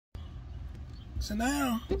So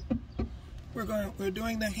now we're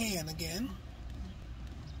doing the hand again.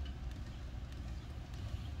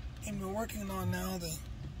 And we're working on now the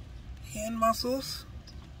hand muscles.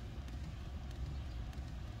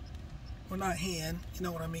 Well, not hand, you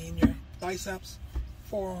know what I mean, your biceps,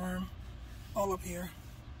 forearm, all up here,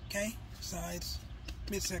 okay? Sides,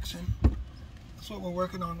 midsection. That's what we're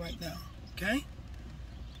working on right now, okay?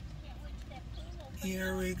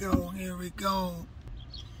 Here we go, here we go.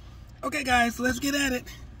 Okay guys, let's get at it.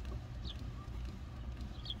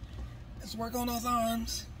 Let's work on those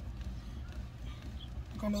arms.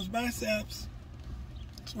 Work on those biceps.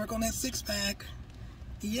 Let's work on that six-pack.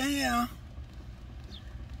 Yeah.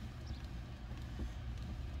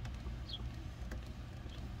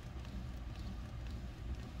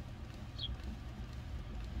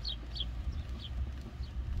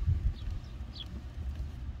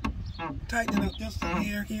 Tighten it up just a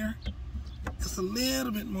hair here. Just a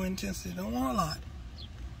little bit more intensity. Don't want a lot.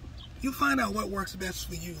 You find out what works best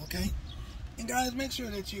for you, okay? And guys, make sure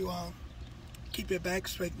that you keep your back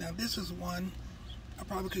straight. Now, this is one I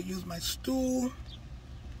probably could use my stool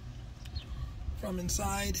from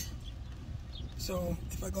inside. So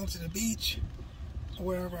if I go to the beach or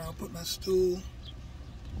wherever, I'll put my stool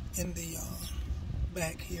in the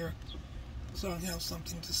back here so I have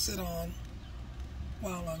something to sit on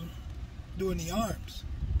while I'm doing the arms.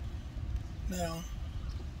 Now,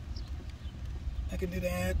 I can do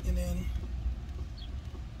that, and then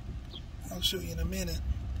I'll show you in a minute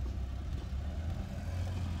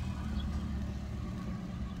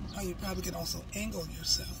how you probably can also angle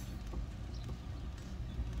yourself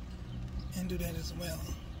and do that as well.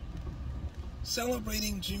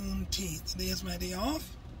 Celebrating Juneteenth. Today is my day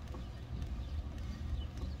off.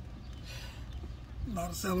 A lot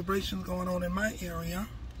of celebrations going on in my area.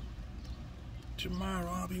 Tomorrow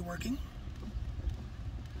I'll be working.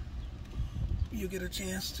 You get a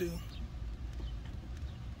chance to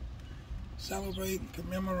celebrate and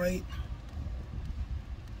commemorate,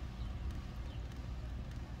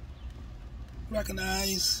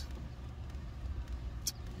 recognize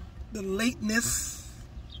the lateness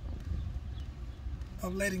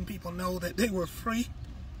of letting people know that they were free.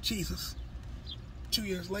 Jesus, 2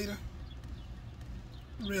 years later.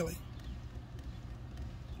 Really,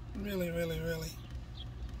 really.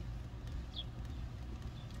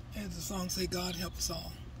 As the song say, God help us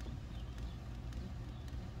all.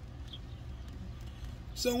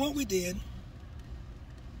 So what we did,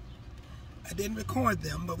 I didn't record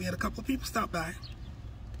them, but we had a couple of people stop by.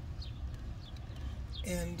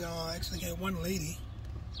 And actually had one lady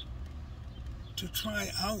to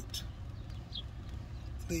try out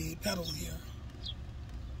the pedal here.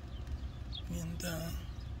 And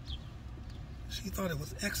she thought it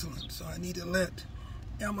was excellent, so I need to let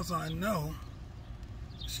Amazon know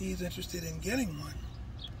she's interested in getting one.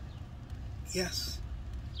 Yes.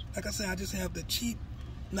 Like I said, I just have the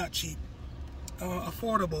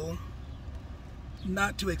affordable,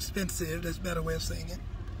 not too expensive, that's a better way of saying it,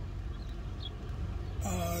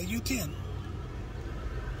 Uten.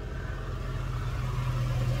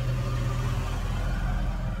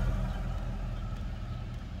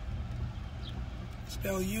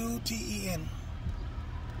 Spell U-T-E-N.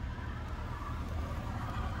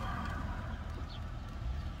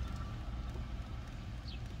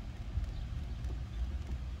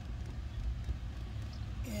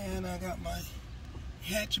 And I got my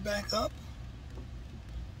hatch back up.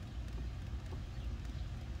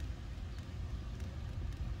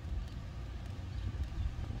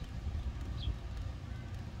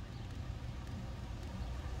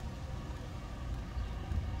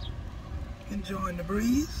 Enjoying the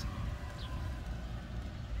breeze.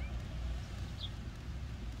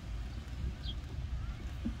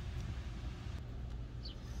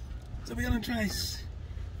 So we're gonna try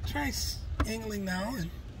angling now and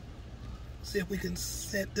see if we can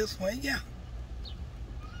set this way. Yeah.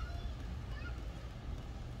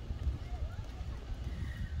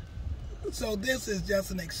 So this is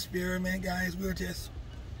just an experiment, guys. We're just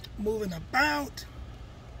moving about,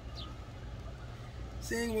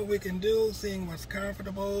 seeing what we can do, seeing what's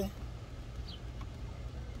comfortable.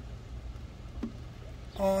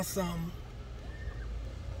 Awesome.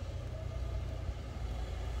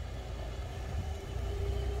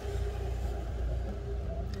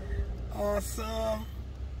 Awesome.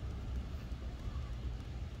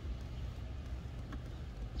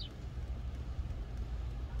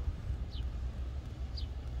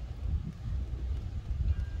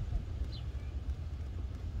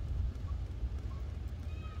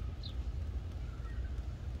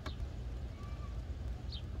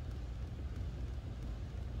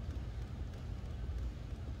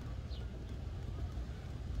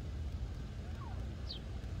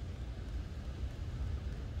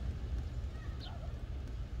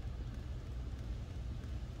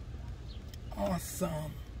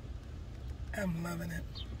 Awesome. I'm loving it.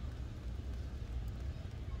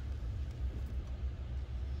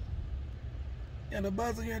 And the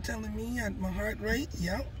buzzer here telling me at my heart rate,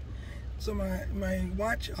 yep. So my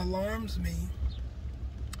watch alarms me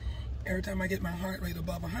every time I get my heart rate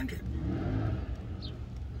above 100.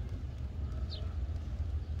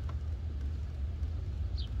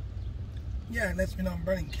 Yeah, it lets me know I'm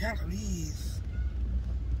burning calories.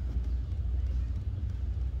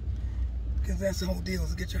 Because that's the whole deal, is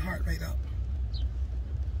to get your heart rate up.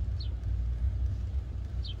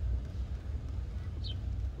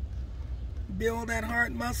 Build that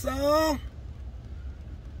heart muscle.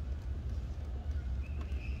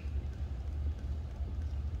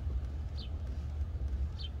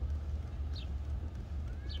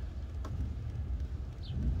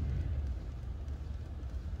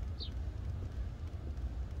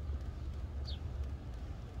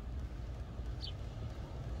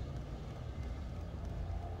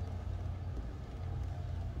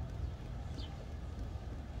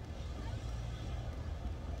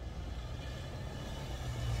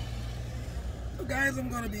 So guys, I'm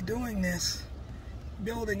going to be doing this,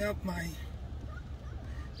 building up my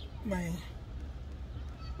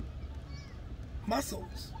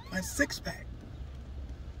muscles, my six-pack.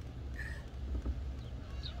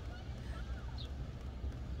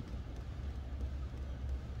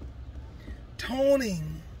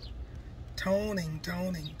 Toning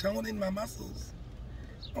my muscles.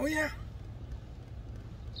 Oh yeah.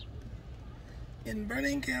 In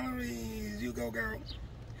burning calories, you go, girl.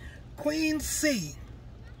 Queen C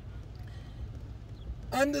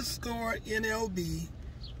 _ NLB,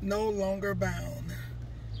 no longer bound.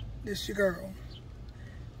 This your girl.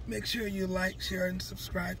 Make sure you like, share, and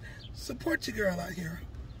subscribe. Support your girl out here.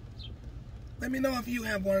 Let me know if you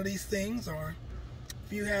have one of these things, or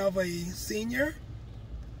if you have a senior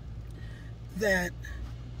that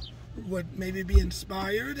would maybe be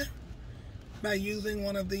inspired by using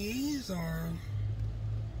one of these, or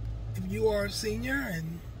if you are a senior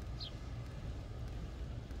and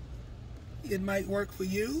it might work for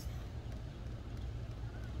you.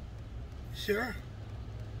 Sure.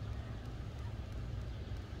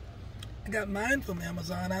 I got mine from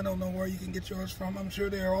Amazon. I don't know where you can get yours from. I'm sure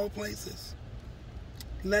they're all places.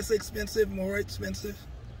 Less expensive, more expensive.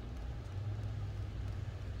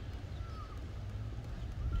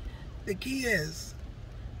 The key is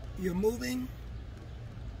you're moving,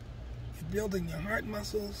 you're building your heart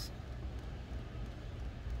muscles,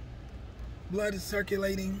 blood is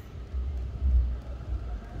circulating,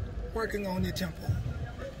 working on your temple.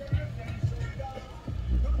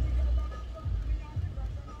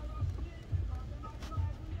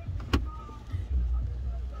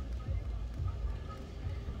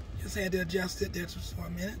 Just had to adjust it there just for a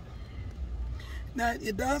minute. Now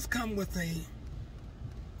it does come with a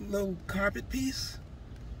little carpet piece,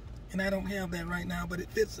 and I don't have that right now, but it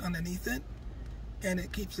fits underneath it and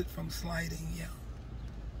it keeps it from sliding. Yeah.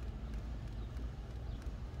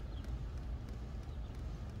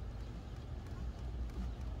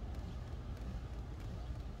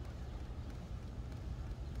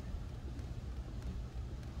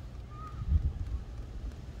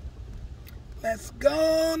 Let's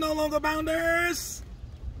go, no longer bounders.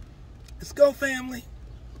 Let's go, family.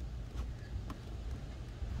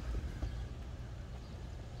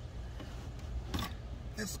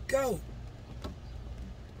 Let's go.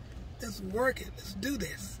 Let's work it. Let's do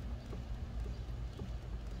this.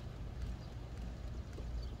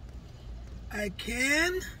 I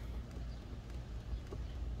can,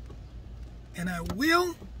 and I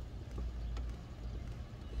will,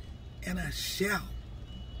 and I shall.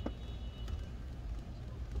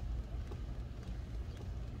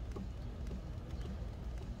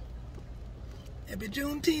 Happy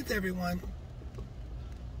Juneteenth, everyone.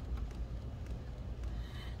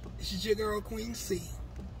 This is your girl, Queen C.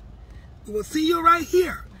 We will see you right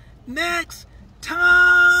here next time.